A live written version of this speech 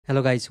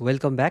Hello guys,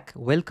 welcome back.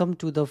 Welcome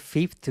to the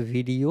fifth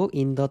video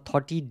in the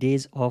 30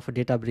 days of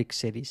Databricks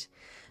series.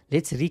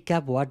 Let's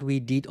recap what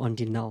we did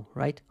until now,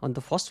 right? On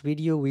the first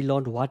video, we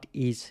learned what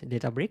is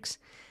Databricks.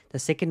 The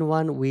second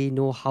one, we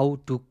know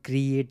how to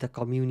create the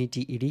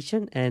community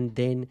edition and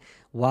then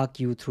walk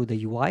you through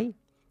the UI.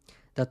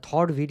 The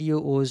third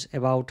video was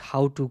about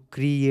how to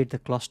create the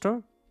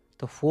cluster.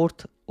 The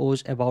fourth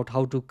was about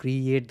how to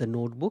create the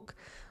notebook,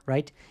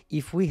 right?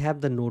 If we have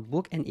the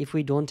notebook and if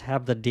we don't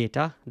have the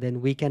data,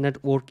 then we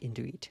cannot work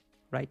into it,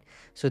 right?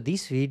 So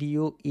this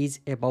video is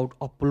about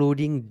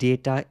uploading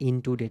data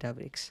into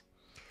Databricks.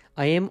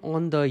 I am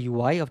on the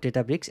UI of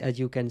Databricks, as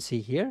you can see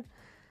here.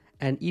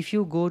 And if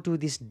you go to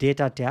this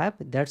data tab,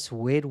 that's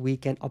where we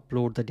can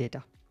upload the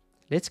data.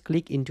 Let's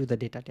click into the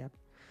data tab.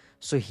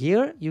 So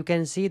here you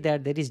can see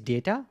that there is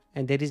data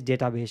and there is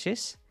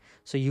databases.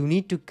 So you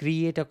need to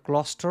create a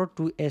cluster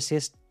to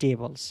access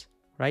tables,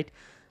 right?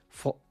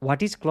 For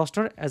what is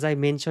cluster? As I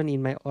mentioned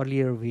in my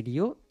earlier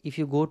video, if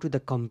you go to the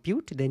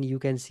compute, then you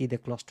can see the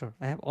cluster.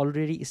 I have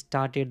already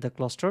started the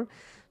cluster.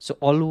 So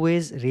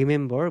always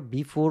remember,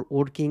 before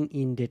working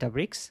in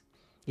Databricks,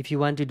 if you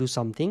want to do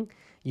something,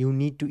 you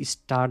need to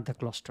start the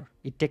cluster.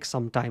 It takes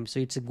some time. So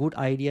it's a good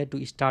idea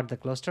to start the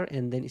cluster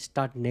and then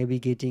start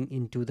navigating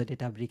into the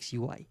Databricks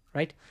UI,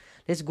 right?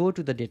 Let's go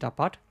to the data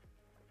part.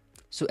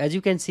 So as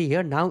you can see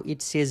here, now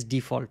it says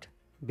default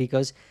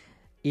because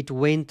it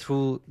went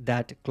through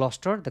that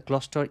cluster. The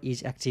cluster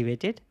is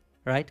activated,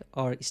 right?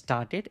 Or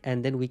started,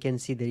 and then we can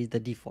see there is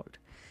the default.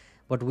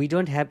 But we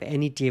don't have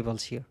any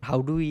tables here.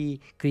 How do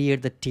we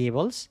create the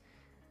tables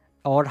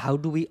or how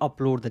do we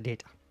upload the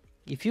data?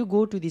 If you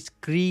go to this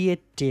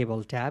create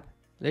table tab,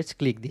 let's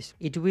click this.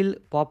 It will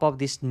pop up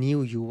this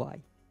new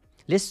UI.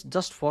 Let's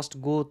just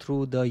first go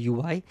through the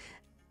UI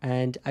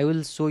and I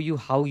will show you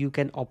how you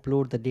can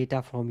upload the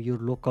data from your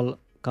local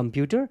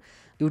computer.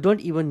 You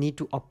don't even need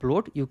to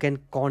upload, you can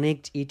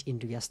connect it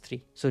into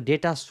S3. So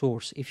data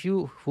source, if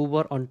you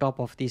hover on top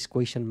of this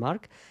question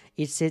mark,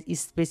 it says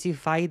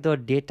specify the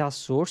data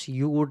source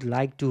you would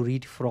like to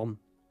read from.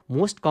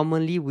 Most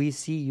commonly we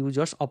see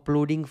users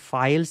uploading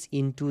files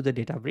into the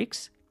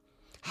Databricks.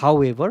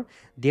 However,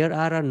 there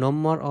are a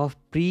number of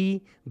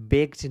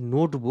pre-baked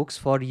notebooks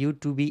for you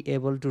to be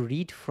able to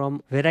read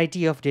from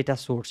variety of data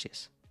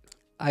sources.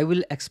 I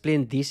will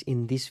explain this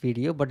in this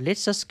video, but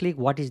let's just click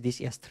what is this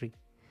S3.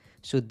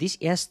 So this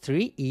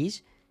S3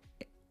 is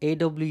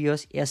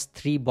AWS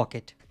S3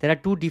 bucket. There are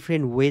two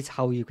different ways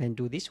how you can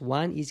do this.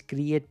 One is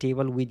create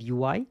table with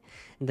UI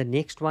and the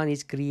next one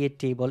is create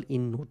table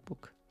in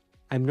notebook.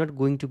 I'm not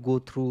going to go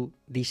through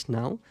this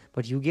now,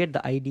 but you get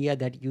the idea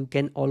that you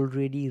can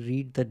already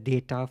read the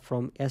data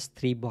from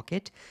S3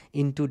 bucket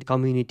into the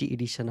community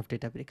edition of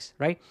Databricks,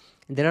 right?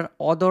 And there are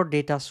other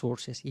data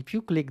sources. If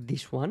you click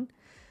this one,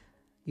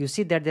 you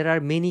see that there are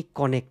many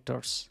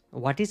connectors.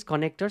 What is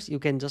connectors? You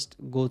can just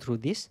go through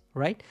this,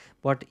 right?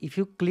 But if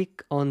you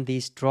click on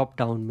this drop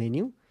down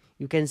menu,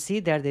 you can see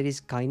that there is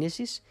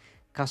Kinesis,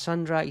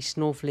 Cassandra,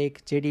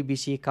 Snowflake,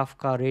 JDBC,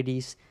 Kafka,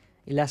 Redis,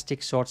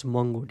 Elasticsearch,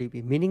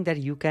 MongoDB, meaning that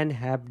you can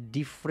have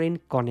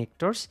different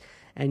connectors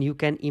and you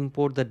can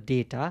import the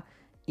data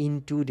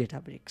into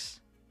Databricks.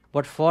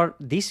 But for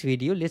this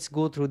video, let's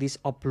go through this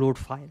upload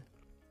file.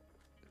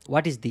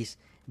 What is this?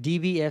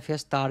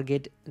 DBFS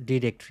target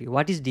directory.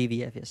 What is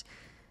DBFS?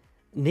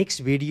 Next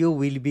video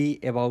will be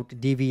about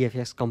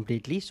DBFS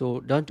completely, so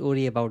don't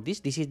worry about this.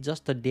 This is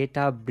just the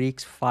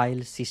Databricks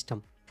file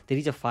system. There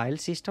is a file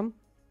system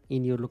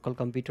in your local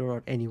computer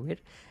or anywhere,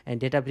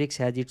 and Databricks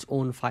has its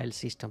own file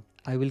system.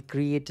 I will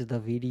create the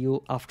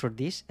video after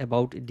this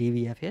about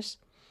DBFS,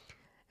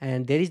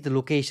 and there is the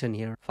location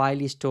here,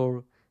 file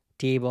store,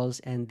 tables,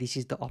 and this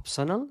is the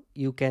optional.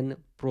 You can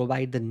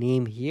provide the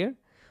name here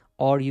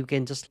or you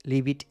can just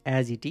leave it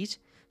as it is,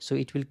 so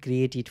it will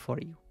create it for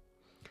you.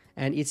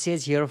 And it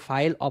says here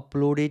file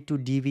uploaded to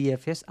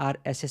DBFS are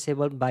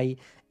accessible by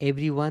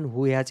everyone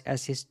who has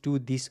access to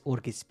this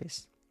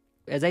workspace.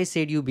 As I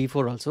said you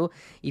before also,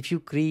 if you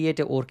create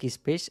a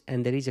workspace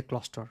and there is a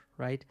cluster,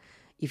 right?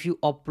 If you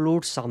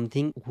upload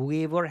something,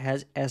 whoever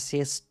has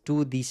access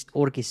to this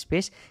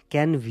workspace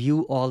can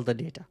view all the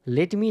data.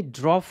 Let me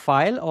drop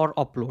file or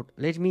upload.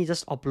 Let me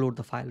just upload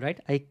the file, right?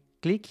 I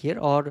click here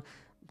or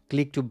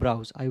click to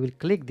browse. I will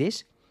click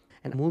this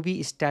and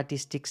movie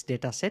statistics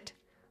dataset,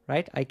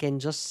 right? I can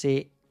just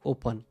say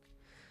open.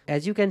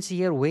 As you can see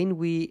here, when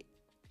we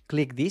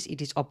click this,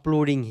 it is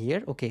uploading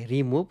here. Okay,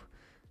 remove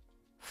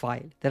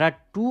file. There are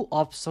two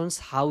options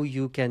how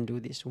you can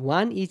do this.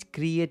 One is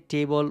create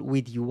table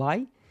with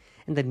UI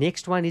and the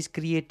next one is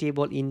create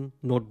table in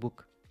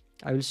notebook.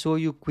 I will show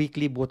you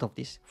quickly both of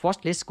these.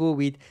 First, let's go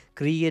with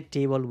create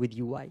table with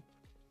UI.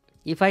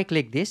 If I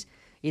click this,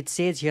 it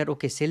says here,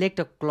 okay, select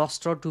a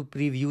cluster to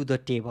preview the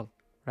table,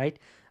 right?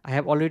 I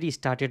have already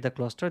started the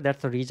cluster.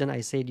 That's the reason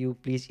I said you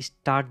please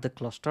start the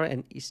cluster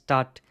and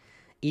start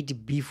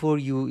it before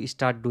you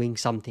start doing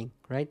something,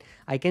 right?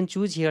 I can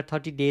choose here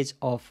 30 days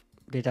of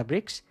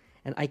Databricks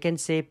and I can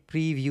say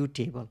preview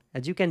table.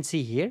 As you can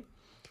see here,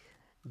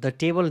 the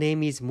table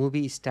name is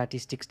movie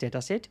statistics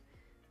dataset.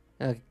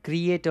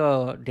 Create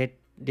a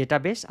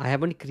database. I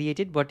haven't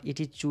created, but it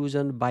is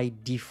chosen by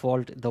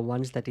default, the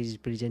ones that is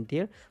present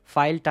there.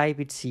 File type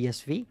it's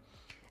CSV,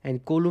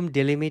 and column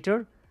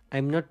delimiter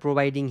I'm not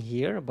providing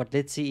here, but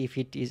let's see if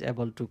it is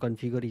able to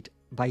configure it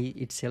by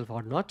itself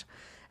or not.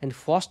 And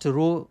first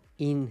row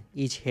in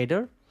each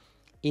header,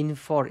 in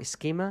for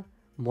schema,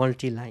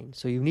 multi-line.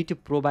 So you need to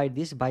provide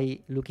this by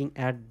looking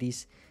at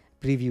this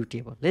preview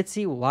table. Let's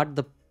see what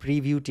the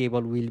preview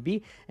table will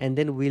be, and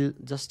then we'll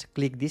just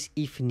click this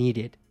if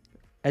needed.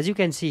 As you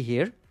can see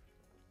here,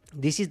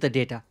 this is the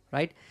data,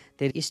 right?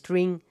 There is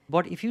string,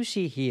 but if you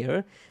see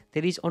here,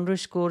 there is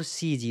underscore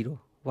C0.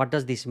 What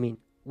does this mean?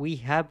 We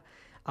have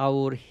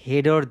our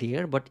header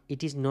there, but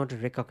it is not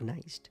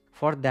recognized.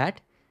 For that,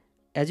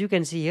 as you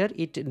can see here,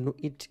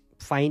 it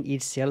find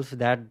itself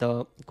that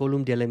the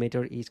column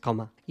delimiter is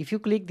comma. If you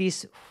click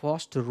this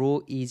first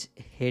row is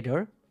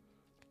header,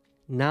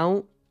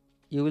 now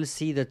you will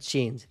see the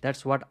change.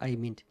 That's what I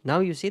meant. Now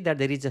you see that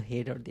there is a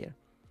header there.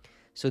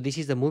 So this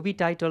is the movie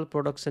title,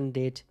 production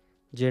date,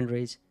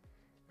 genres,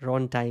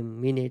 runtime,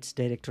 minutes,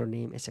 director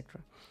name,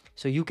 etc.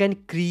 So you can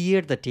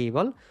create the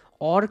table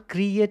or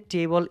create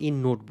table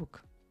in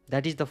notebook.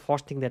 That is the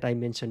first thing that I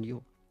mentioned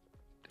you.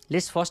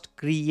 Let's first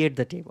create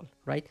the table,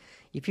 right?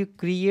 If you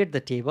create the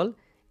table,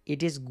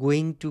 it is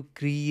going to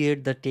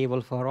create the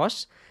table for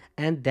us,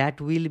 and that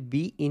will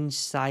be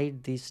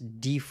inside this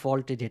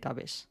default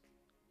database,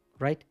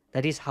 right?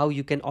 That is how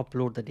you can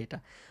upload the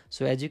data.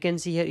 So as you can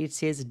see here, it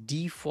says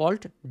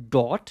default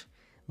dot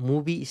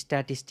movie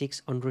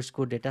statistics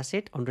underscore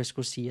dataset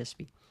underscore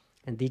CSV,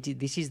 and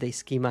this is the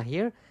schema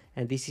here,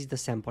 and this is the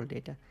sample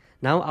data.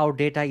 Now our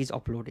data is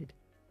uploaded.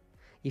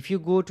 If you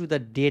go to the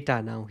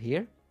data now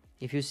here,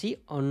 if you see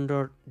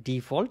under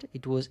default,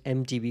 it was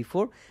empty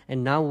before,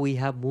 and now we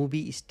have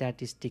movie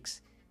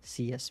statistics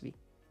CSV.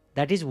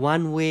 That is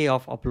one way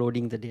of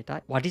uploading the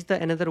data. What is the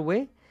another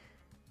way?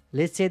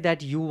 Let's say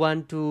that you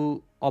want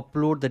to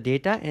upload the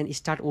data and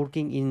start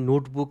working in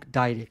notebook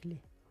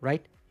directly,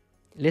 right?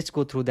 Let's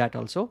go through that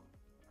also.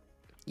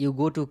 You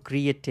go to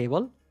create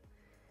table.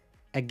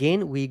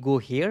 Again, we go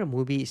here,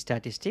 movie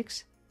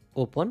statistics,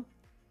 open,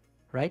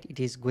 right? It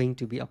is going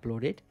to be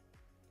uploaded.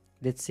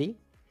 Let's see.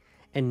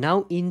 And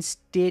now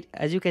instead,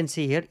 as you can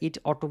see here, it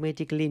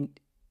automatically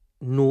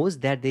knows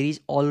that there is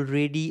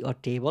already a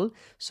table.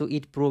 So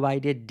it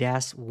provided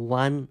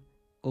 -1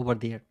 over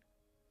there.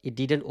 It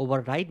didn't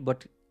overwrite,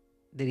 but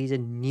there is a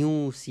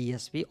new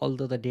CSV,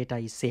 although the data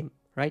is same,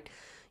 right?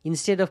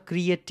 Instead of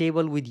create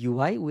table with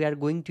UI, we are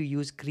going to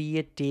use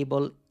create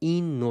table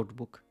in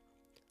notebook.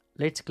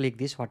 Let's click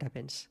this, what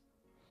happens?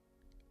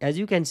 As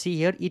you can see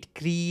here, it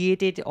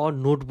created a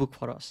notebook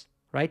for us,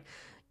 right?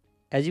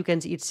 As you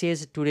can see, it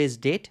says today's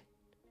date.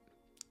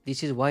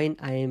 This is why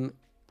I am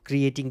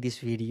creating this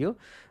video,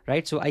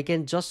 right? So I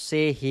can just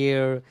say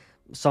here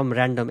some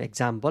random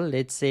example.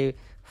 Let's say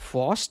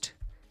first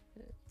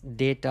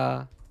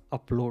data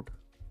upload,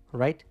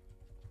 right?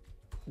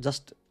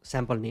 Just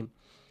sample name.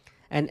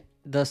 And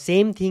the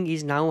same thing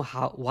is now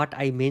what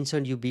I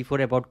mentioned you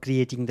before about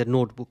creating the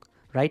notebook,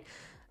 right?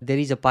 There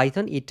is a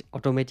Python, it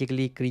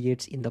automatically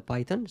creates in the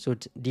Python. So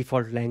its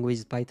default language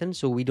is Python.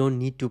 So we don't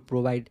need to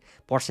provide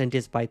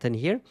 %Python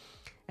here.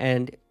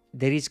 And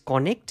there is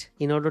connect.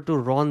 In order to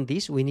run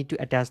this, we need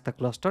to attach the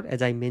cluster.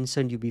 As I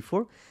mentioned you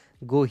before,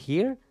 go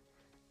here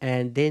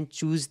and then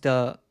choose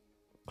the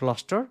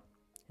cluster.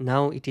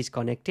 Now it is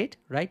connected,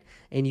 right?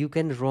 And you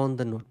can run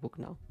the notebook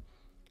now.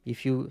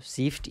 If you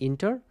shift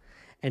enter,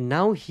 and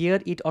now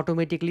here it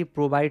automatically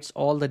provides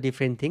all the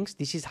different things.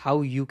 This is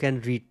how you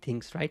can read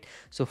things, right?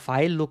 So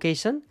file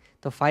location,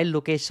 the file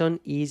location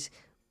is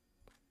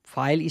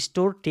file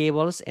store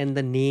tables and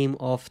the name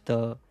of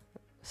the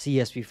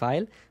CSV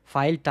file.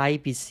 File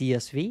type is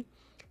CSV.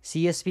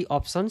 CSV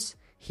options,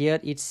 here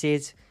it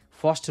says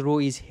first row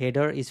is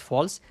header is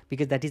false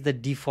because that is the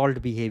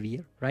default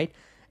behavior, right?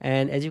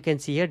 And as you can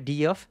see here,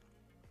 df,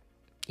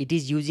 it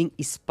is using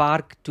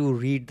Spark to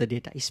read the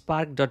data.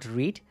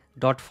 Spark.read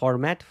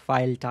 .format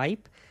file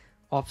type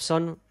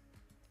option.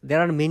 There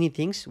are many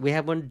things. We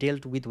haven't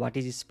dealt with what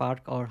is Spark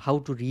or how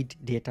to read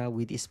data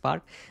with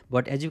Spark,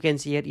 but as you can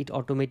see here, it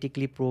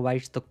automatically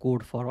provides the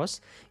code for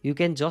us. You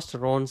can just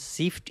run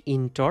shift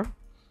enter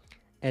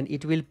and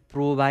it will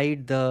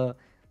provide the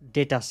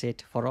data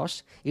set for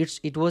us.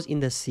 It was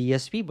in the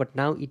CSV, but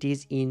now it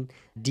is in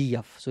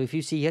df. So if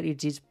you see here,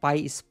 it is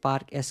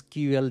PySpark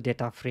SQL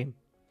data frame.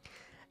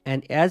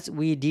 And as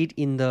we did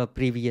in the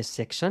previous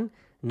section,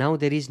 now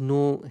there is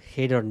no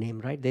header name,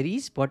 right? There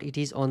is, but it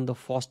is on the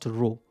first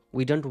row.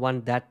 We don't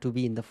want that to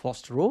be in the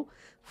first row.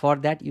 For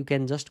that, you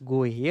can just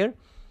go here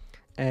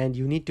and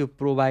you need to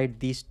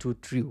provide this to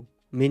true,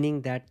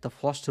 meaning that the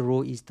first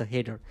row is the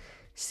header.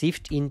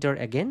 Shift enter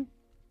again.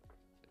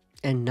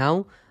 And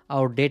now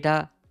our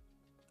data,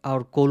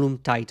 our column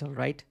title,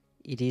 right?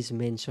 It is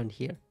mentioned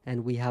here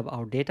and we have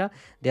our data.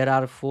 There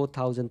are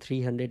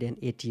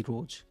 4,380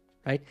 rows,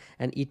 right?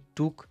 And it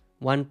took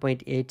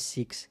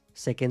 1.86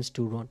 seconds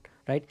to run,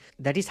 right?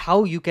 That is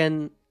how you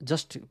can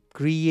just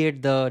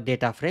create the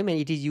data frame, and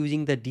it is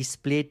using the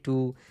display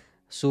to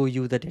show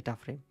you the data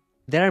frame.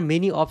 There are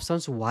many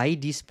options why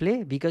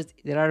display, because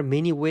there are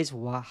many ways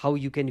how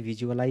you can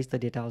visualize the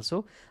data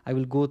also. I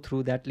will go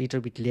through that little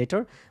bit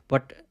later,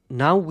 but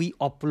now we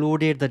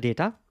uploaded the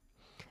data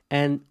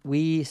and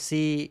we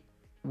see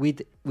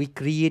we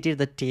created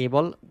the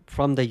table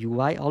from the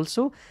UI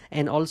also,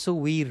 and also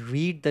we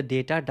read the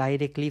data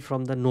directly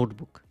from the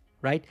notebook,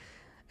 right?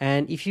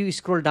 And if you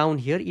scroll down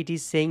here, it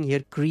is saying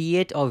here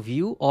create a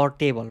view or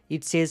table.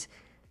 It says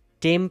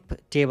temp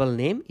table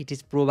name. It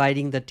is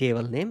providing the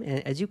table name,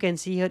 and as you can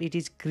see here, it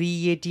is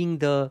creating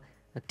the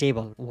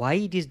table. Why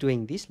it is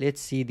doing this?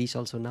 Let's see this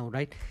also now,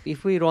 right?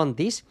 If we run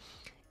this,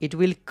 it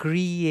will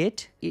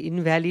create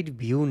invalid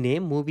view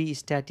name movie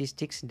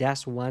statistics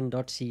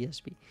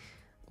 -1.csv.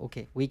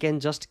 Okay, we can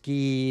just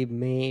give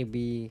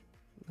maybe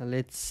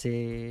let's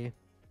say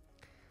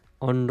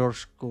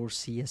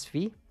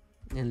 _csv,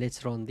 and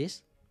let's run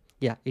this.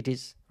 Yeah, it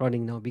is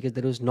running now because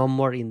there was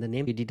number in the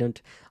name. It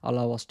didn't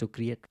allow us to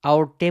create.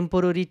 Our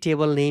temporary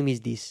table name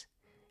is this.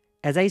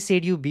 As I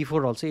said you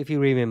before also, if you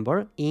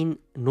remember, in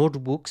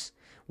notebooks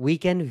we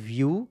can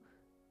view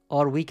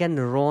or we can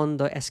run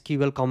the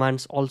SQL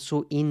commands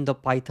also in the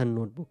Python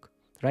notebook,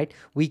 right?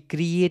 We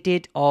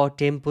created a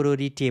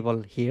temporary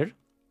table here,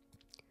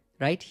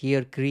 right?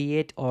 Here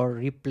create or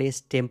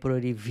replace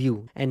temporary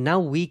view, and now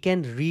we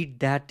can read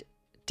that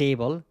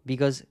table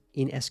because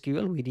in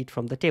SQL we did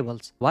from the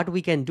tables. What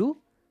we can do,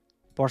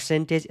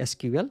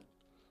 %SQL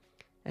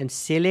and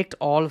select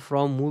all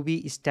from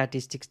movie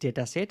statistics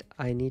dataset.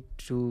 I need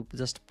to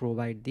just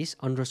provide this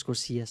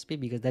 _CSV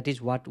because that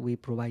is what we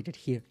provided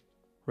here,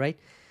 right?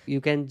 You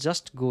can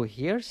just go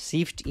here,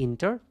 shift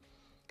enter,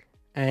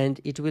 and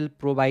it will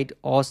provide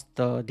us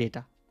the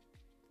data,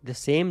 the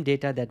same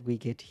data that we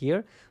get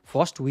here.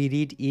 First we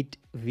read it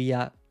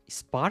via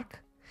Spark,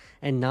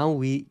 and now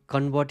we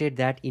converted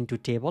that into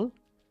table,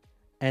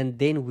 and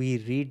then we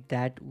read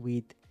that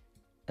with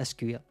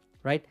SQL,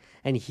 right?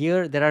 And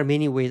here there are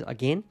many ways.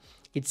 Again,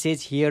 it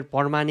says here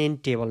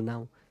permanent table.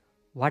 Now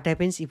what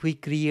happens if we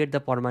create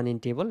the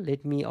permanent table?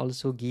 Let me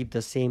also give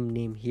the same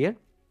name here.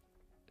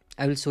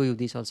 I will show you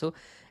this also,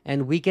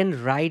 and we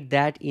can write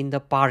that in the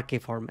Parquet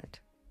format,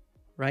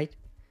 right?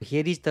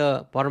 Here is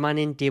the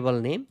permanent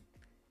table name,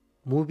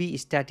 movie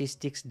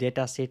statistics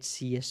dataset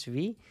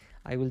CSV.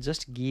 I will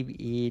just give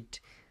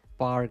it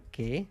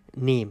Parquet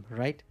name,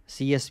 right?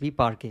 CSV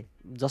Parquet,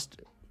 just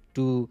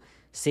to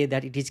say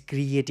that it is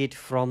created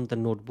from the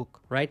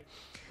notebook, right?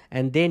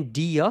 And then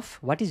df,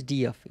 what is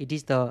df? It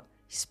is the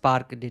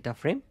Spark data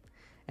frame,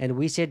 and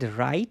we said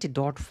write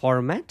dot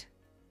format.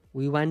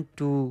 We want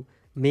to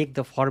make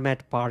the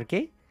format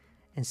Parquet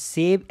and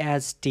save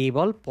as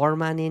table,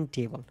 permanent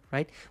table,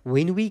 right?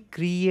 When we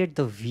create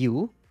the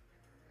view,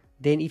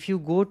 then if you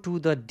go to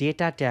the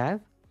data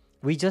tab,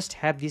 we just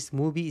have this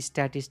movie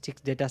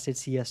statistics dataset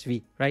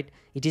CSV, right?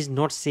 It is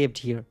not saved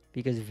here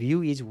because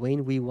view is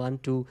when we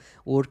want to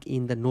work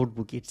in the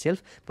notebook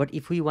itself. But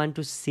if we want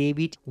to save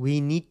it, we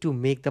need to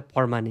make the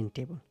permanent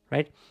table,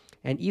 right?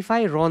 And if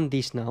I run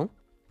this now,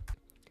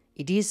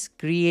 it is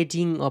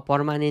creating a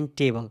permanent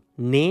table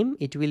name.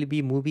 It will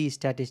be movie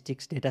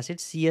statistics dataset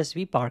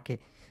CSV Parquet.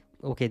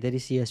 Okay, there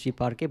is CSV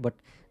Parquet, but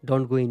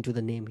don't go into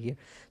the name here.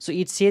 So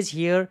it says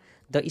here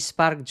the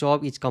Spark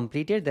job is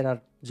completed. There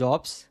are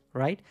jobs,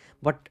 right?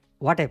 But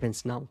what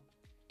happens now?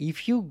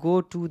 If you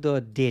go to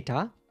the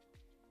data,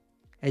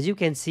 as you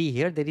can see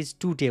here, there is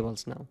two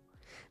tables now,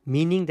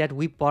 meaning that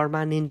we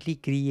permanently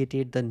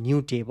created the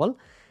new table,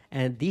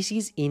 and this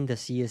is in the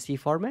CSV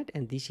format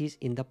and this is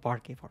in the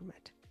Parquet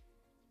format,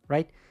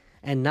 right?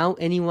 And now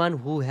anyone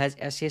who has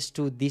access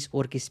to this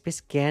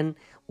workspace can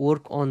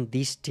work on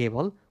this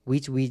table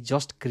which we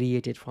just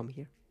created from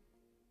here.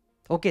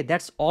 Okay,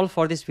 that's all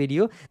for this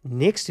video.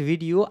 Next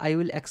video I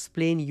will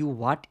explain you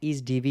what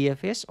is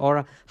DBFS,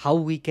 or how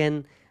we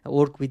can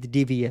work with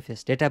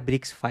DBFS,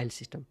 Databricks file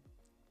system.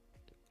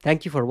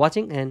 Thank you for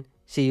watching and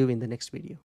see you in the next video.